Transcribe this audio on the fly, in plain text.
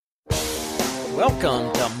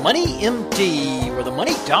welcome to Money MD, where the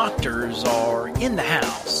money doctors are in the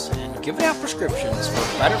house and giving out prescriptions for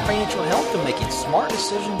better financial health and making smart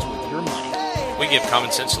decisions with your money. We give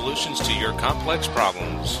common sense solutions to your complex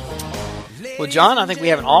problems. Well, John, I think we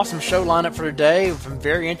have an awesome show lined up for today with some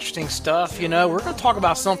very interesting stuff. You know, we're going to talk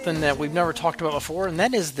about something that we've never talked about before, and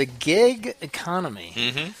that is the gig economy.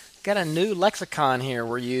 Mm-hmm. Got a new lexicon here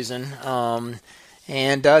we're using.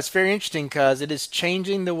 And it's very interesting because it is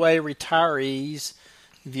changing the way retirees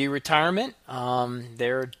view retirement.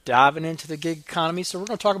 They're diving into the gig economy. So we're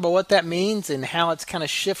going to talk about what that means and how it's kind of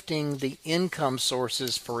shifting the income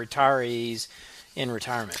sources for retirees in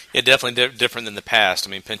retirement. Yeah, definitely different than the past.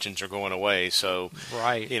 I mean, pensions are going away, so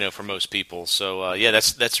right. You know, for most people. So yeah,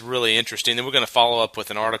 that's really interesting. Then we're going to follow up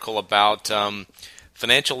with an article about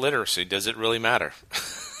financial literacy. Does it really matter?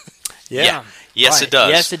 Yeah. Yes, right. It does.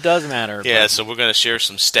 Yes, it does matter. Yeah, so we're going to share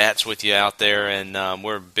some stats with you out there, and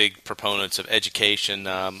we're big proponents of education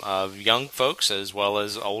of young folks as well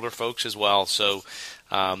as older folks as well. So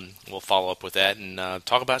we'll follow up with that and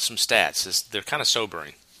talk about some stats. They're kind of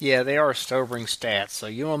sobering. Yeah, they are sobering stats. So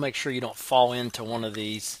you want to make sure you don't fall into one of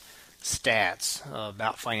these stats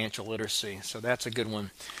about financial literacy. So that's a good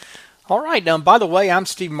one. All right. By the way, I'm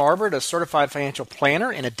Steve Marbert, a certified financial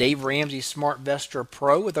planner and a Dave Ramsey SmartVestor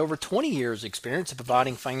Pro with over 20 years' experience in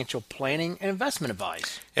providing financial planning and investment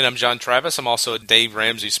advice. And I'm John Travis. I'm also a Dave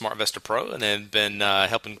Ramsey SmartVestor Pro and have been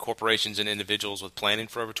helping corporations and individuals with planning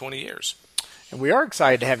for over 20 years. And we are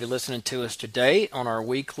excited to have you listening to us today on our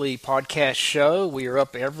weekly podcast show. We are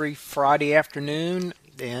up every Friday afternoon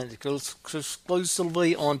and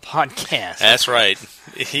exclusively on podcast. That's right.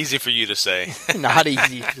 Easy for you to say. Not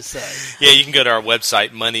easy to say. Yeah, you can go to our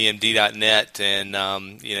website, moneymd.net, and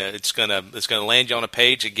you know it's gonna land you on a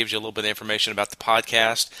page that gives you a little bit of information about the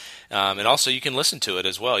podcast, and also you can listen to it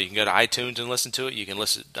as well. You can go to iTunes and listen to it. You can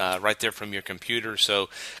listen right there from your computer. So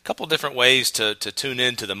a couple different ways to tune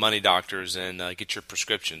in to the Money Doctors and get your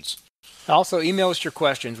prescriptions. Also, email us your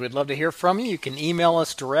questions. We'd love to hear from you. You can email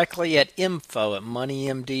us directly at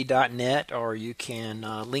info@moneymd.net, or you can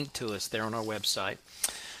link to us there on our website.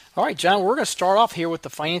 All right, John, we're going to start off here with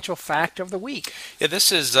the financial fact of the week. Yeah,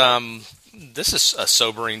 this is a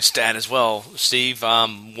sobering stat as well, Steve.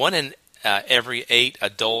 1 in every 8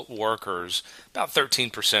 adult workers, about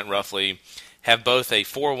 13% roughly, have both a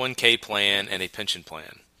 401k plan and a pension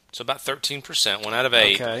plan. So about 13%, 1 out of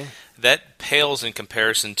 8. Okay. That pales in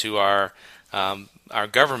comparison to our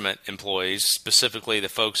government employees, specifically the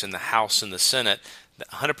folks in the House and the Senate.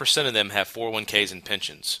 100% of them have 401ks and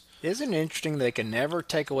pensions. Isn't it interesting they can never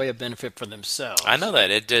take away a benefit for themselves? I know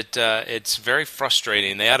that. It's very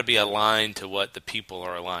frustrating. They ought to be aligned to what the people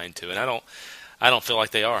are aligned to, and I don't feel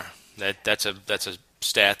like they are. That's a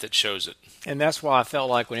stat that shows it. And that's why I felt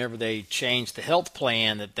like whenever they changed the health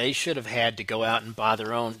plan that they should have had to go out and buy their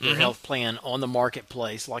health plan on the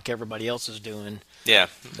marketplace like everybody else is doing. Yeah.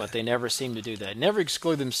 But they never seem to do that. Never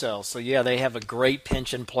exclude themselves. So, yeah, they have a great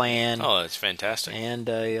pension plan. Oh, that's fantastic. And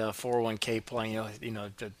a 401k plan,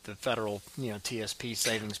 the federal, TSP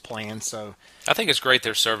savings plan. So I think it's great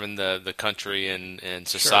they're serving the country and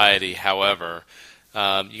society. Sure. However,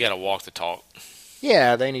 you got to walk the talk.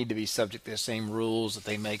 Yeah, they need to be subject to the same rules that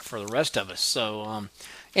they make for the rest of us. So,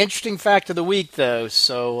 interesting fact of the week, though.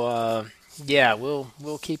 So, yeah,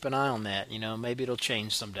 we'll keep an eye on that. Maybe it'll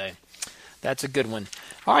change someday. That's a good one.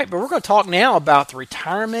 All right, but we're going to talk now about the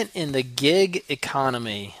retirement in the gig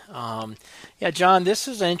economy. Yeah, John, this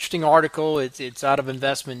is an interesting article. It's out of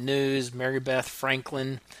Investment News, Mary Beth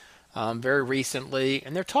Franklin, very recently.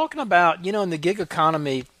 And they're talking about, in the gig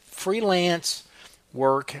economy, freelance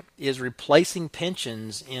work is replacing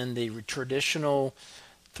pensions in the traditional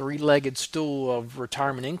three-legged stool of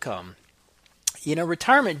retirement income.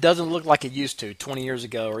 Retirement doesn't look like it used to 20 years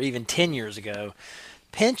ago or even 10 years ago.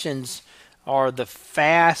 Pensions are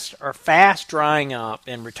fast drying up,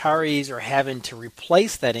 and retirees are having to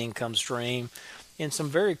replace that income stream in some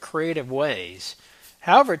very creative ways.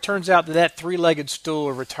 However, it turns out that three-legged stool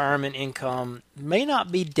of retirement income may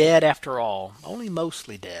not be dead after all. Only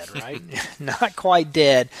mostly dead, right? Not quite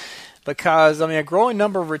dead, because a growing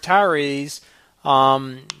number of retirees,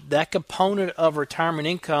 that component of retirement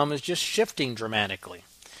income is just shifting dramatically.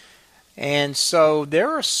 And so there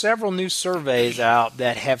are several new surveys out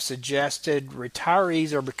that have suggested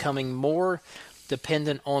retirees are becoming more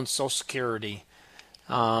dependent on Social Security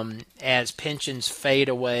as pensions fade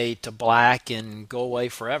away to black and go away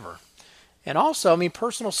forever. And also,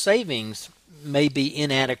 personal savings may be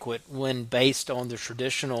inadequate when based on the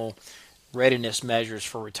traditional readiness measures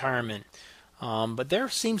for retirement. But there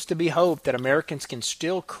seems to be hope that Americans can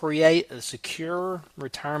still create a secure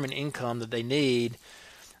retirement income that they need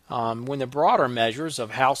when the broader measures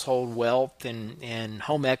of household wealth and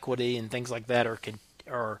home equity and things like that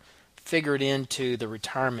are figured into the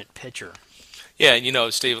retirement picture. Yeah,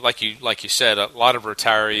 and Steve, like you said, a lot of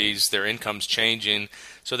retirees, their income's changing,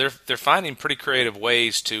 so they're finding pretty creative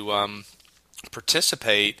ways to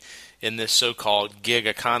participate in this so-called gig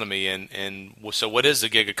economy. And so, what is the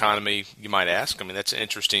gig economy? You might ask. I mean, that's an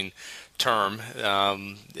interesting term.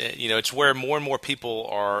 It's where more and more people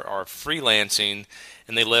are freelancing,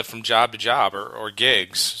 and they live from job to job or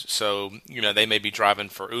gigs. So, they may be driving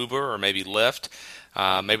for Uber or maybe Lyft.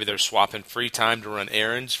 Maybe they're swapping free time to run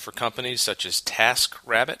errands for companies such as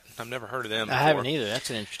TaskRabbit. I've never heard of them before. I haven't either. That's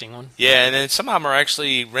an interesting one. Yeah, and then some of them are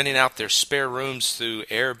actually renting out their spare rooms through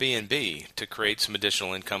Airbnb to create some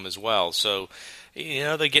additional income as well. So,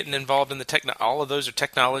 they're getting involved in all of those are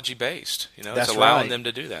technology based. That's it's allowing right. them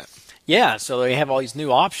to do that. Yeah, so they have all these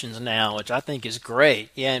new options now, which I think is great.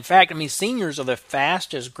 Yeah, in fact, seniors are the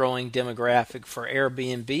fastest growing demographic for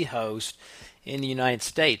Airbnb hosts in the United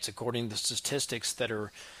States, according to statistics that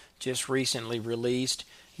are just recently released.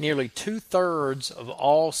 Nearly 2/3 of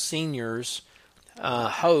all seniors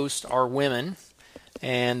hosts are women,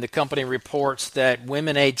 and the company reports that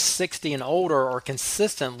women aged 60 and older are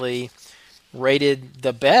consistently rated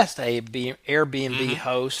the best Airbnb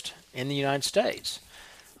host in the United States.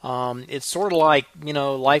 It's sort of like,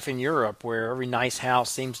 life in Europe, where every nice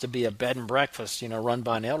house seems to be a bed and breakfast, run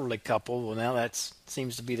by an elderly couple. Well, now that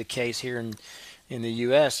seems to be the case here in the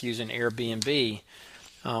U.S. using Airbnb.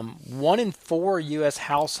 1 in 4 U.S.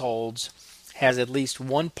 households has at least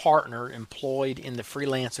one partner employed in the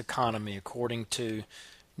freelance economy, according to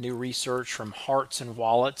new research from Hearts and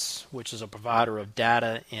Wallets, which is a provider of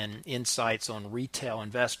data and insights on retail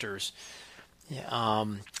investors.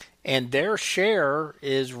 And their share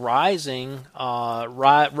is rising,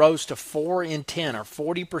 rose to 4 in 10, or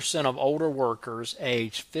 40% of older workers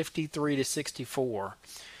aged 53 to 64.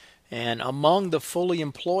 And among the fully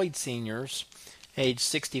employed seniors aged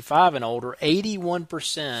 65 and older,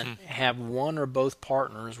 81% have one or both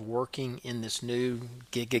partners working in this new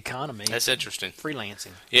gig economy. That's interesting.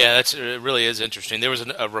 Freelancing. Yeah, it really is interesting. There was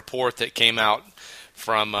a report that came out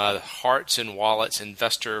from Hearts and Wallets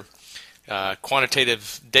investor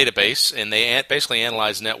quantitative database, and they basically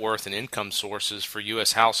analyze net worth and income sources for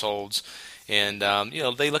U.S. households. And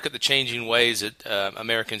they look at the changing ways that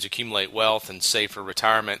Americans accumulate wealth and save for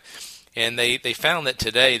retirement. And they found that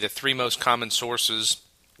today the 3 most common sources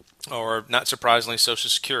are, not surprisingly, Social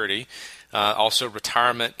Security, also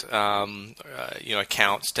retirement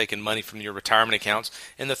accounts, taking money from your retirement accounts,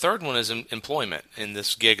 and the third one is employment in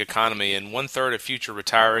this gig economy. And 1/3 of future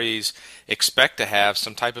retirees expect to have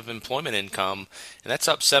some type of employment income, and that's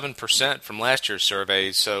up 7% from last year's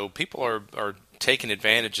surveys. So people are taking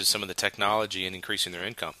advantage of some of the technology and increasing their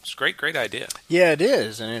income. It's a great idea. Yeah, it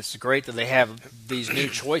is, and it's great that they have these new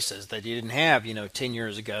choices that you didn't have, 10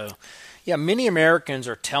 years ago. Yeah, many Americans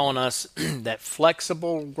are telling us that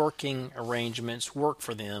flexible working arrangements work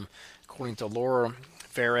for them, according to Laura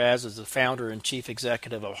Ferraz, as the founder and chief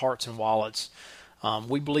executive of Hearts and Wallets.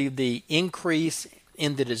 We believe the increase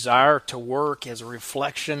in the desire to work is a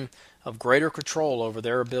reflection of greater control over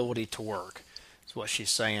their ability to work. That's what she's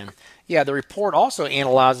saying. Yeah, the report also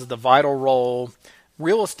analyzes the vital role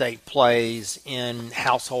real estate plays in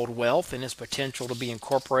household wealth and its potential to be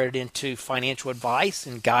incorporated into financial advice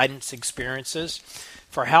and guidance experiences.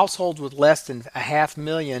 For households with less than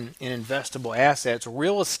 $500,000 in investable assets,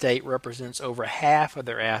 real estate represents over half of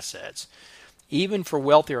their assets. Even for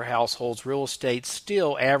wealthier households, real estate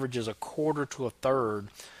still averages 1/4 to 1/3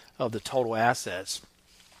 of the total assets.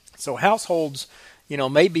 So households,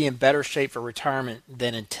 may be in better shape for retirement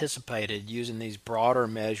than anticipated using these broader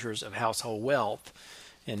measures of household wealth.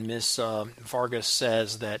 And Ms. Vargas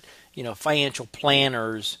says that, financial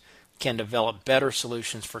planners can develop better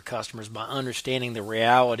solutions for customers by understanding the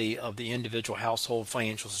reality of the individual household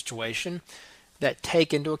financial situation that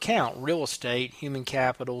take into account real estate, human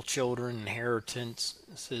capital, children,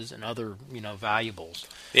 inheritances, and other, valuables.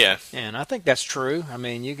 Yeah. And I think that's true.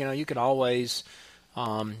 You can always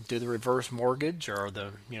do the reverse mortgage or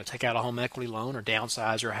take out a home equity loan or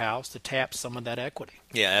downsize your house to tap some of that equity.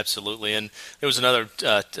 Yeah, absolutely. And there was another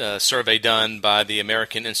survey done by the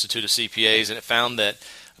American Institute of CPAs, and it found that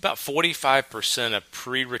about 45% of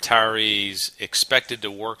pre-retirees expected to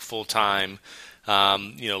work full-time,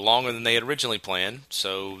 longer than they had originally planned.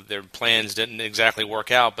 So their plans didn't exactly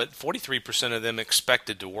work out, but 43% of them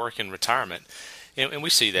expected to work in retirement. And we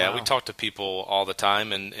see that. We Wow. talk to people all the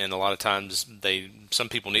time, and a lot of times some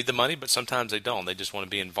people need the money, but sometimes they don't. They just want to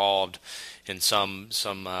be involved in some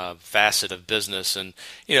facet of business. And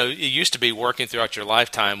it used to be working throughout your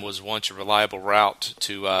lifetime was once a reliable route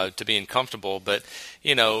to being comfortable. But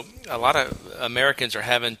a lot of Americans are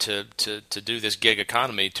having to do this gig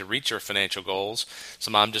economy to reach their financial goals.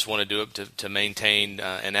 Some of them just want to do it to maintain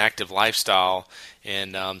an active lifestyle,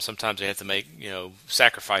 and sometimes they have to make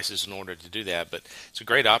sacrifices in order to do that. But it's a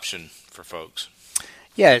great option for folks.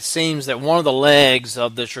 Yeah, it seems that one of the legs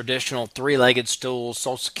of the traditional three-legged stool,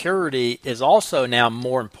 Social Security, is also now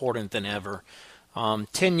more important than ever.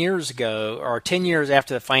 10 years ago, or 10 years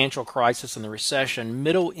after the financial crisis and the recession,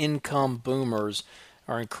 middle-income boomers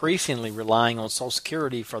are increasingly relying on Social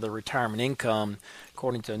Security for their retirement income,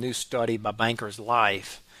 according to a new study by Bankers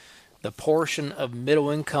Life. The portion of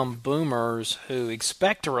middle-income boomers who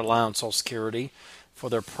expect to rely on Social Security for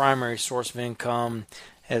their primary source of income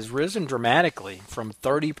has risen dramatically from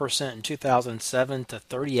 30% in 2007 to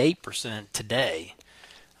 38% today.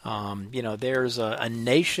 There's a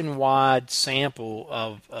nationwide sample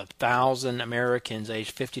of 1,000 Americans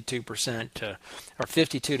aged 52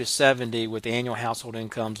 to 70 with annual household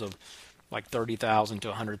incomes of like 30,000 to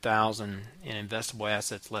 100,000 in investable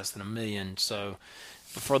assets less than $1 million. So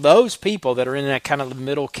for those people that are in that kind of the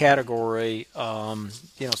middle category,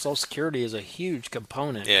 Social Security is a huge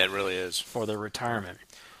component. Yeah, it really is for their retirement.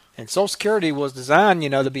 And Social Security was designed,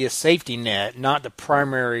 to be a safety net, not the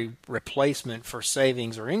primary replacement for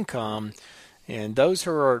savings or income. And those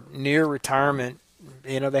who are near retirement,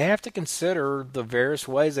 they have to consider the various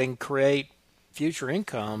ways they can create future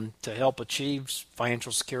income to help achieve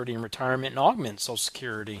financial security in retirement and augment Social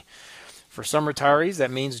Security. For some retirees,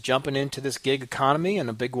 that means jumping into this gig economy in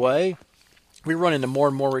a big way. We run into more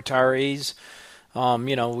and more retirees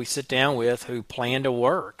we sit down with who plan to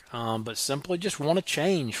work, but simply just want to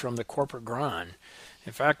change from the corporate grind.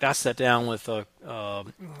 In fact, I sat down with a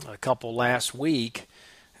couple last week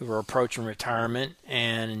who were approaching retirement,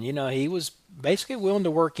 and he was basically willing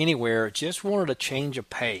to work anywhere, just wanted a change of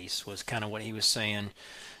pace was kind of what he was saying.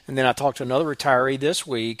 And then I talked to another retiree this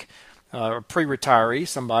week, a pre-retiree,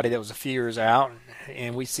 somebody that was a few years out,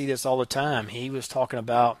 and we see this all the time. He was talking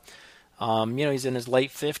about he's in his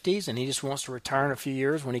late 50s, and he just wants to retire in a few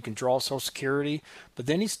years when he can draw Social Security. But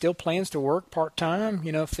then he still plans to work part-time,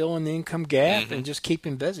 fill in the income gap and just keep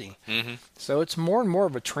him busy. Mm-hmm. So it's more and more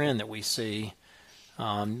of a trend that we see.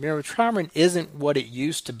 Retirement isn't what it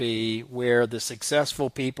used to be, where the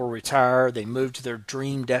successful people retire, they move to their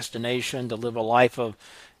dream destination to live a life of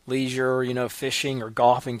leisure, fishing or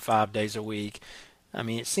golfing 5 days a week. I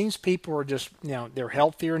mean, it seems people are just, they're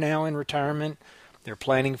healthier now in retirement. They're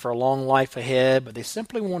planning for a long life ahead, but they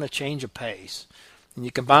simply want a change of pace. And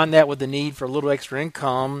you combine that with the need for a little extra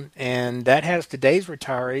income, and that has today's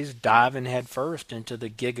retirees diving headfirst into the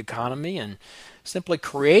gig economy and simply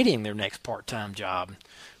creating their next part-time job,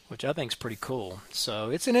 which I think is pretty cool.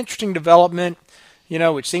 So it's an interesting development,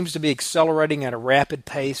 which seems to be accelerating at a rapid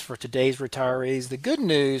pace for today's retirees. The good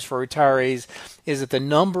news for retirees is that the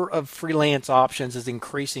number of freelance options is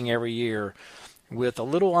increasing every year. With a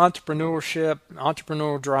little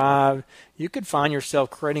entrepreneurial drive, you could find yourself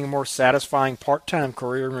creating a more satisfying part-time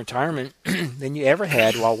career in retirement than you ever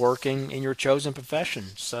had while working in your chosen profession.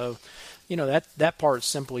 So, that part is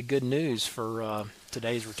simply good news for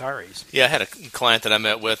today's retirees. Yeah, I had a client that I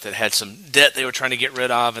met with that had some debt they were trying to get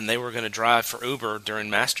rid of, and they were going to drive for Uber during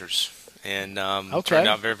Masters. And turned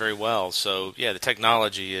out very, very well. So, yeah, the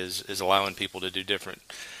technology is allowing people to do different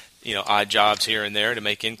odd jobs here and there to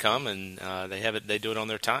make income, and they do it on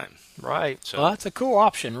their time. Right. So, well, that's a cool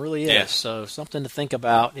option, really is. Yeah. So something to think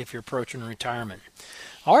about if you're approaching retirement.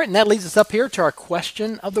 All right, and that leads us up here to our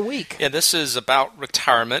question of the week. Yeah, this is about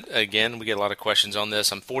retirement. Again, we get a lot of questions on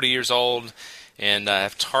this. I'm 40 years old, and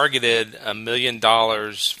I've targeted $1 million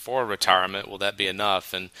for retirement. Will that be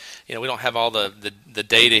enough? And we don't have all the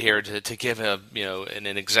data here to give an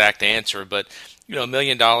exact answer, but $1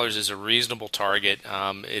 million is a reasonable target.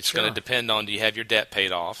 It's going to depend on, do you have your debt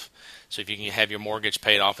paid off? So if you can have your mortgage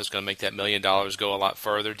paid off, it's going to make that $1 million go a lot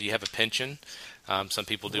further. Do you have a pension? Some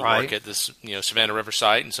people do work at this, Savannah River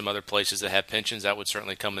site and some other places that have pensions. That would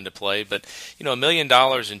certainly come into play. But, $1 million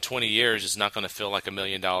in 20 years is not going to feel like $1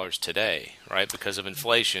 million today, right, because of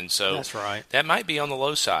inflation. So that's right. That might be on the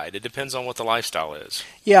low side. It depends on what the lifestyle is.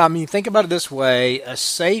 Yeah, I mean, think about it this way. A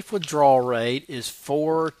safe withdrawal rate is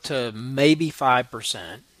 4 to maybe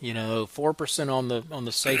 5%, 4% on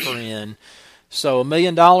the safer end. So $1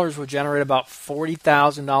 million would generate about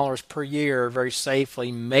 $40,000 per year very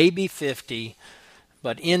safely, maybe 50.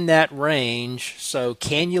 but in that range. So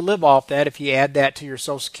can you live off that if you add that to your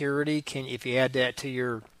Social Security? If you add that to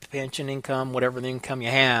your pension income, whatever the income you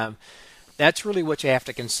have? That's really what you have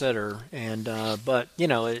to consider. And but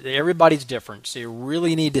everybody's different, so you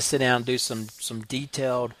really need to sit down and do some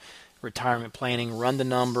detailed retirement planning, run the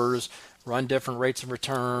numbers, run different rates of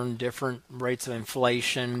return, different rates of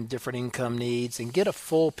inflation, different income needs, and get a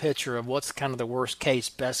full picture of what's kind of the worst case,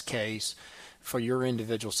 best case for your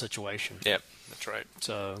individual situation. Yep, that's right.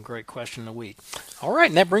 So, great question of the week. All right,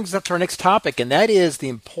 and that brings us up to our next topic, and that is the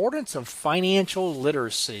importance of financial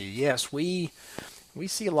literacy. Yes, we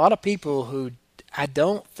see a lot of people who I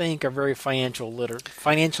don't think are very financially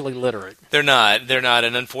literate. They're not,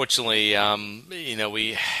 and unfortunately,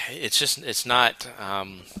 it's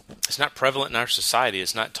not prevalent in our society.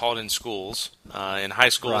 It's not taught in schools, in high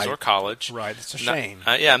schools or college. Right, it's a shame.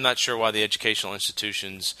 I'm not sure why the educational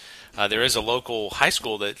institutions. There is a local high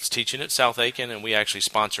school that's teaching at South Aiken, and we actually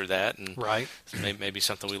sponsor that. And right, maybe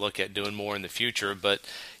something we look at doing more in the future. But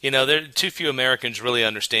there too few Americans really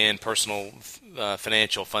understand personal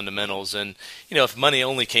financial fundamentals, and if money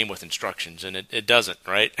only came with instructions, and it doesn't,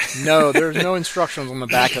 right? No, there's no instructions on the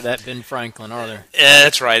back of that Ben Franklin, are there?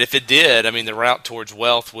 That's right. If it did, the route towards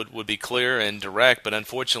wealth would be clear and direct. But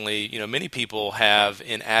unfortunately, many people have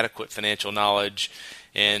inadequate financial knowledge.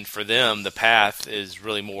 And for them, the path is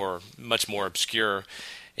really much more obscure.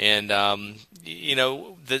 And, the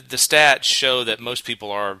stats show that most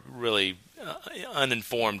people are really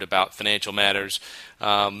uninformed about financial matters.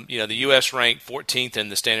 The U.S. ranked 14th in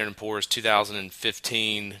the Standard & Poor's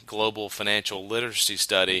 2015 Global Financial Literacy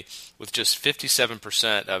Study, with just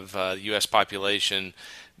 57% of the U.S. population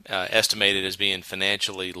estimated as being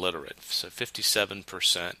financially literate. So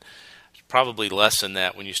 57%. Probably less than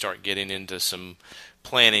that when you start getting into some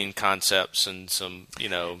planning concepts and some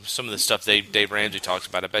of the stuff Dave Ramsey talks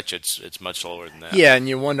about. I bet you it's much lower than that. Yeah, and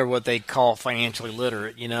you wonder what they call financially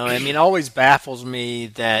literate. It always baffles me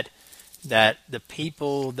that the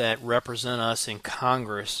people that represent us in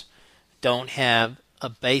Congress don't have a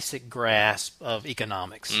basic grasp of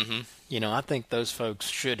economics. Mm-hmm. I think those folks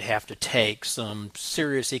should have to take some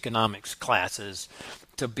serious economics classes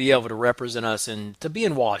to be able to represent us and to be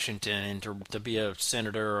in Washington and to be a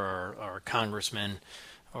senator or a congressman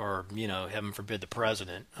or, heaven forbid, the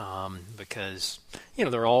president, because,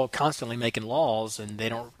 they're all constantly making laws and they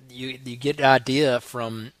don't, you get the idea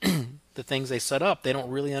from the things they set up. They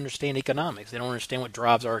don't really understand economics. They don't understand what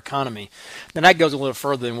drives our economy. Then that goes a little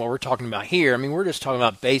further than what we're talking about here. We're just talking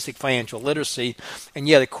about basic financial literacy. And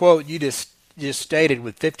yeah, the quote you just stated,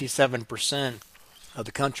 with 57% of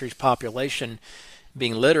the country's population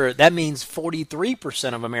being literate, that means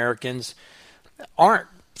 43% of Americans aren't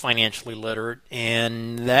financially literate,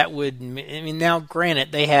 and that would, now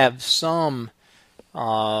granted, they have some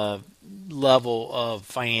level of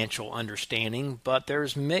financial understanding, but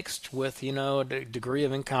there's mixed with, a degree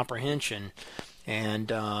of incomprehension. And,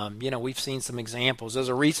 we've seen some examples. There's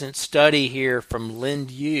a recent study here from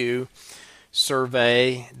LendU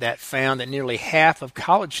survey that found that nearly half of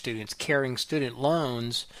college students carrying student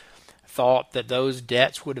loans thought that those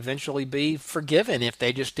debts would eventually be forgiven if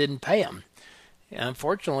they just didn't pay them.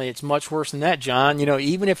 Unfortunately, it's much worse than that, John.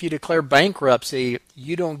 Even if you declare bankruptcy,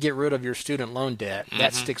 you don't get rid of your student loan debt. Mm-hmm.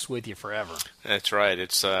 That sticks with you forever. That's right. It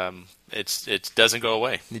doesn't go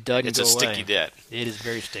away. It doesn't go away. It's a sticky debt. It is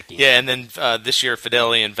very sticky. Yeah, and then this year,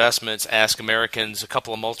 Fidelity Investments asked Americans a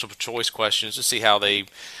couple of multiple choice questions to see how they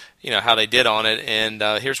did on it. And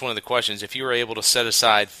here's one of the questions: if you were able to set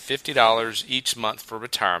aside $50 each month for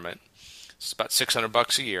retirement, it's about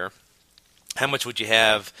 $600 a year. How much would you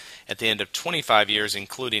have at the end of 25 years,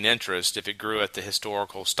 including interest, if it grew at the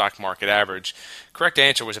historical stock market average? Correct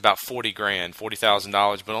answer was about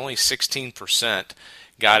 $40,000, but only 16%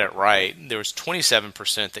 got it right. There was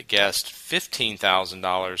 27% that guessed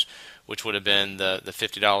 $15,000, which would have been the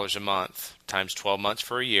 $50 a month times 12 months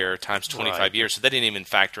for a year times 25 years. So they didn't even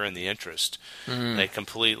factor in the interest. Mm. They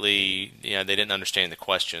completely, they didn't understand the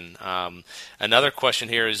question. Another question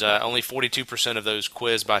here is only 42% of those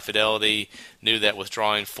quizzed by Fidelity knew that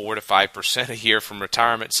withdrawing 4 to 5% a year from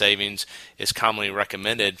retirement savings is commonly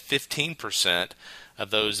recommended. 15% of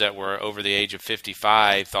those that were over the age of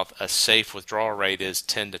 55 thought a safe withdrawal rate is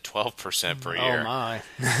 10 to 12% per year. Oh, my.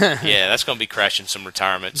 Yeah, that's going to be crashing some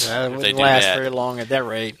retirements. That wouldn't last very long at that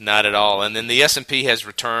rate. Not at all. And then the S&P has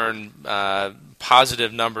returned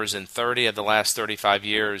positive numbers in 30 of the last 35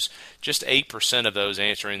 years. Just 8% of those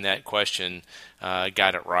answering that question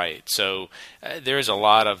got it right. So there is a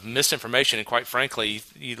lot of misinformation, and quite frankly,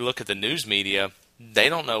 you look at the news media, they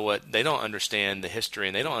don't understand the history,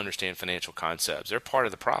 and they don't understand financial concepts. They're part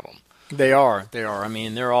of the problem. They are. They are. I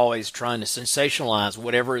mean, they're always trying to sensationalize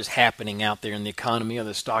whatever is happening out there in the economy or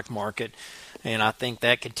the stock market, and I think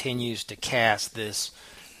that continues to cast this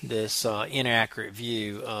inaccurate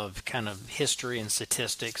view of kind of history and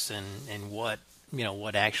statistics and what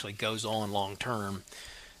what actually goes on long term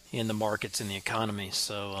in the markets and the economy.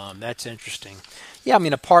 So that's interesting. Yeah, I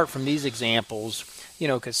mean, apart from these examples,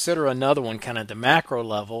 consider another one kind of the macro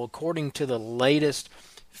level. According to the latest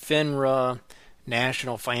FINRA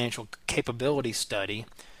National Financial Capability Study,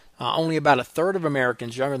 only about a third of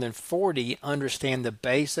Americans younger than 40 understand the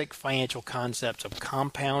basic financial concepts of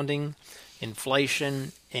compounding,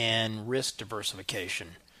 inflation, and risk diversification.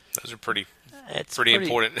 Those are pretty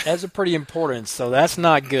important. That's pretty important. So that's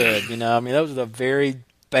not good. I mean, those are the very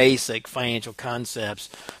basic financial concepts.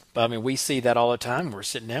 But I mean, we see that all the time. We're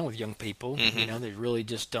sitting down with young people. Mm-hmm. They really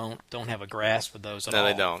just don't have a grasp of those at all. No,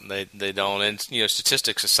 they don't. They don't. And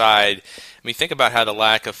statistics aside, I mean, think about how the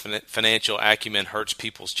lack of financial acumen hurts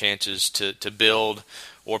people's chances to build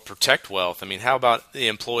or protect wealth. I mean, how about the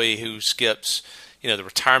employee who skips the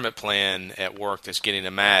retirement plan at work that's getting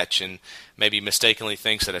a match and maybe mistakenly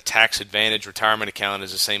thinks that a tax advantage retirement account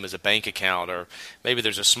is the same as a bank account, or maybe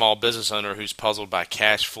there's a small business owner who's puzzled by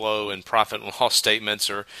cash flow and profit and loss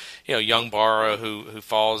statements, or young borrower who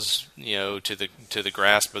falls to the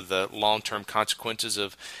grasp of the long-term consequences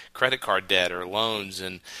of credit card debt or loans.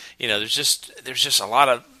 And there's just a lot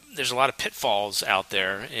of pitfalls out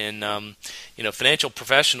there, and financial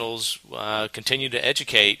professionals continue to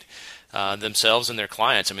educate themselves and their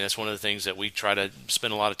clients. I mean, that's one of the things that we try to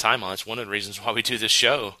spend a lot of time on. It's one of the reasons why we do this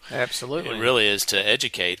show. Absolutely. It really is to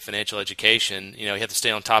educate, financial education. You have to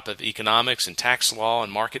stay on top of economics and tax law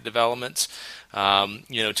and market developments. 10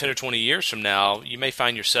 or 20 years from now, you may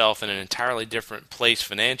find yourself in an entirely different place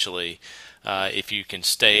financially if you can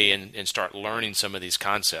stay and start learning some of these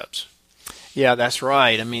concepts. Yeah, that's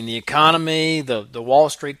right. I mean, the economy, the Wall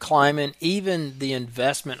Street climate, even the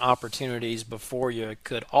investment opportunities before you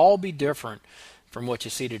could all be different from what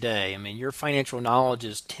you see today. I mean, your financial knowledge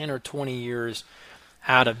is 10 or 20 years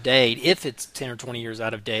out of date. If it's 10 or 20 years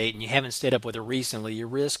out of date and you haven't stayed up with it recently, you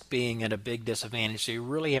risk being at a big disadvantage. So you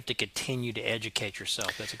really have to continue to educate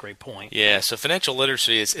yourself. That's a great point. Yeah, so financial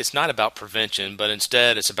literacy it's not about prevention, but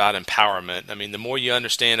instead it's about empowerment. I mean, the more you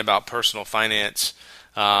understand about personal finance,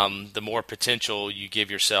 the more potential you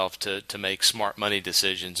give yourself to make smart money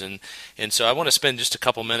decisions. And so I want to spend just a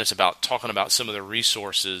couple minutes talking about some of the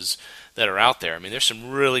resources that are out there. I mean, there's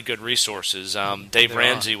some really good resources. Dave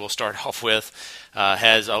Ramsey, we'll start off with,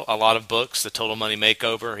 has a lot of books, The Total Money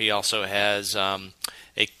Makeover. He also has a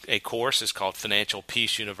course. It's called Financial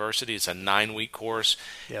Peace University. It's a 9-week course.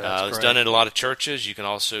 Yeah, it's done at a lot of churches. You can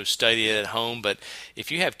also study it at home. But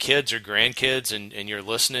if you have kids or grandkids and you're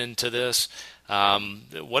listening to this,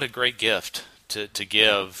 what a great gift to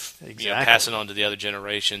give, Exactly. Pass it on to the other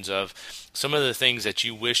generations of some of the things that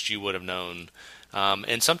you wished you would have known.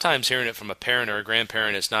 And sometimes hearing it from a parent or a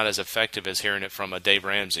grandparent is not as effective as hearing it from a Dave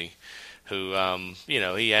Ramsey, who,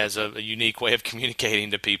 he has a unique way of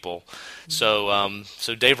communicating to people. So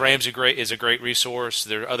Dave Ramsey is a great resource.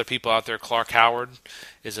 There are other people out there. Clark Howard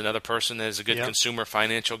is another person that is a good consumer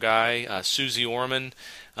financial guy. Susie Orman,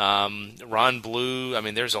 Ron Blue. I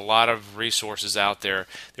mean, there's a lot of resources out there.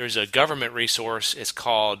 There's a government resource. It's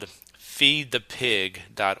called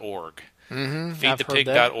feedthepig.org.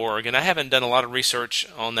 Feedthepig.org. And I haven't done a lot of research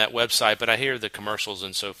on that website, but I hear the commercials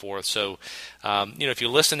and so forth. So, if you're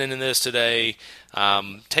listening to this today,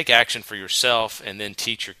 take action for yourself and then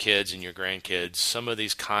teach your kids and your grandkids some of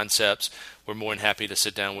these concepts. We're more than happy to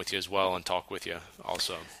sit down with you as well and talk with you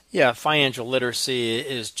also. Yeah, financial literacy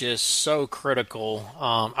is just so critical.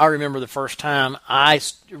 I remember the first time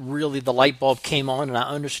the light bulb came on and I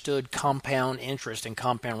understood compound interest and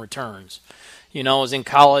compound returns. I was in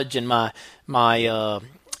college and my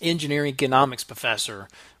engineering economics professor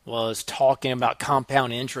was talking about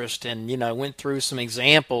compound interest, and went through some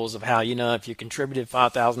examples of how if you contributed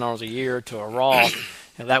 $5,000 a year to a Roth,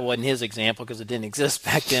 that wasn't his example because it didn't exist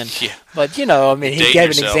back then. Yeah. But he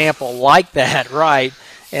gave an example like that, right?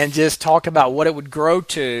 And just talk about what it would grow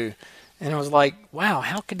to. And I was like, wow,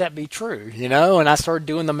 how could that be true? And I started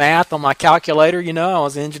doing the math on my calculator. I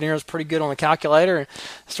was an engineer, I was pretty good on the calculator. And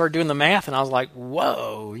I started doing the math, and I was like,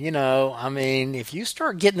 whoa, I mean, if you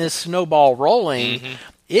start getting this snowball rolling,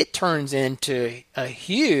 it turns into a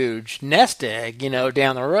huge nest egg,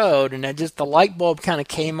 down the road. And the light bulb kind of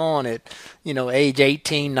came on at, age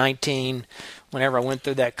 18, 19, whenever I went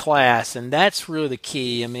through that class, and that's really the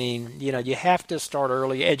key. I mean, you have to start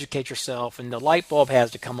early, educate yourself, and the light bulb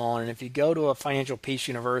has to come on. And if you go to a financial peace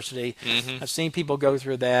university, I've seen people go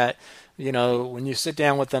through that. When you sit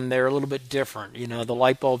down with them, they're a little bit different. The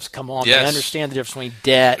light bulbs come on. Yes. They understand the difference between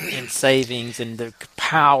debt and savings and the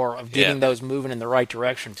power of getting those moving in the right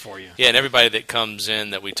direction for you. Yeah, and everybody that comes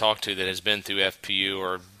in that we talk to that has been through FPU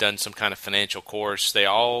or done some kind of financial course,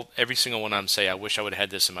 every single one of them say, I wish I would have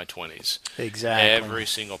had this in my 20s. Exactly. Every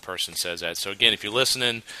single person says that. So again, if you're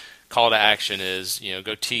listening, call to action is,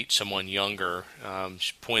 go teach someone younger,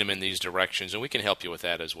 point them in these directions, and we can help you with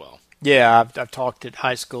that as well. Yeah, I've talked at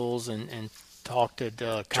high schools and talked at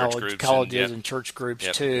colleges and church groups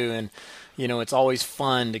too, and it's always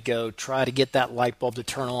fun to go try to get that light bulb to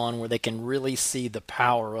turn on where they can really see the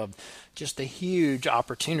power of just a huge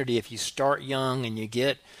opportunity if you start young and you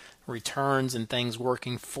get returns and things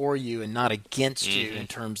working for you and not against you in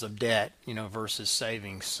terms of debt, versus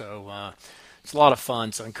savings. So it's a lot of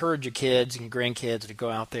fun. So encourage your kids and your grandkids to go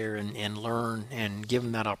out there and learn and give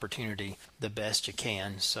them that opportunity the best you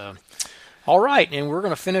can. So, all right, and we're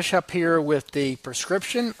going to finish up here with the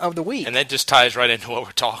prescription of the week. And that just ties right into what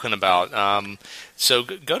we're talking about. So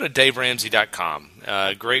go to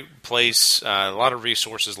DaveRamsey.com. Great place, a lot of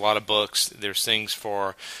resources, a lot of books. There's things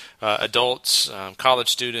for adults, college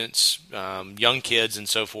students, young kids, and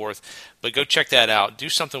so forth. But go check that out. Do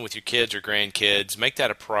something with your kids or grandkids. Make that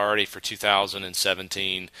a priority for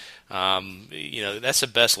 2017. That's the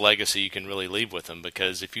best legacy you can really leave with them,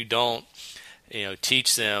 because if you don't,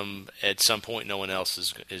 teach them, at some point no one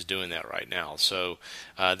else is doing that right now. So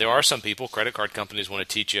there are some people, credit card companies want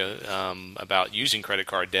to teach you about using credit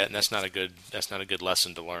card debt, and that's not a good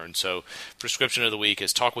lesson to learn. So prescription of the week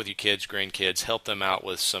is talk with your kids, grandkids, help them out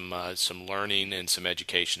with some learning and some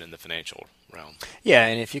education in the financial realm. Yeah,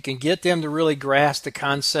 and if you can get them to really grasp the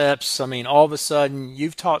concepts, I mean, all of a sudden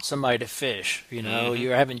you've taught somebody to fish.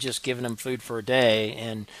 You haven't just given them food for a day,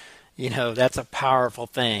 and that's a powerful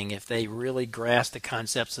thing. If they really grasp the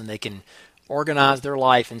concepts and they can organize their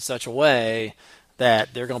life in such a way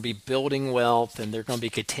that they're going to be building wealth and they're going to be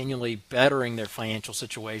continually bettering their financial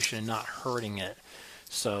situation and not hurting it.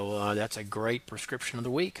 So that's a great prescription of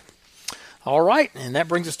the week. All right, and that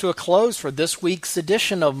brings us to a close for this week's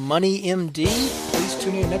edition of Money MD. Please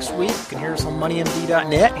tune in next week. You can hear us on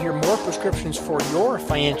moneymd.net, hear more prescriptions for your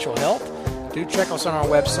financial health. Do check us on our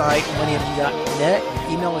website, moneymd.net.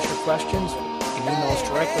 Email us your questions. You can email us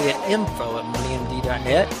directly at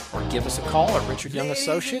info@moneymd.net or give us a call at Richard Young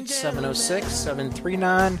Associates,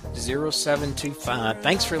 706-739-0725.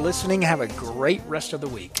 Thanks for listening. Have a great rest of the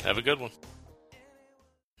week. Have a good one.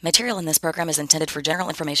 Material in this program is intended for general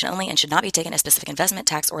information only and should not be taken as specific investment,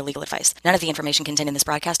 tax, or legal advice. None of the information contained in this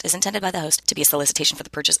broadcast is intended by the host to be a solicitation for the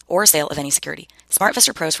purchase or sale of any security.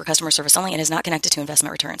 SmartVestor Pro is for customer service only and is not connected to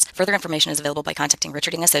investment returns. Further information is available by contacting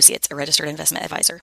Richard Young Associates, a registered investment advisor.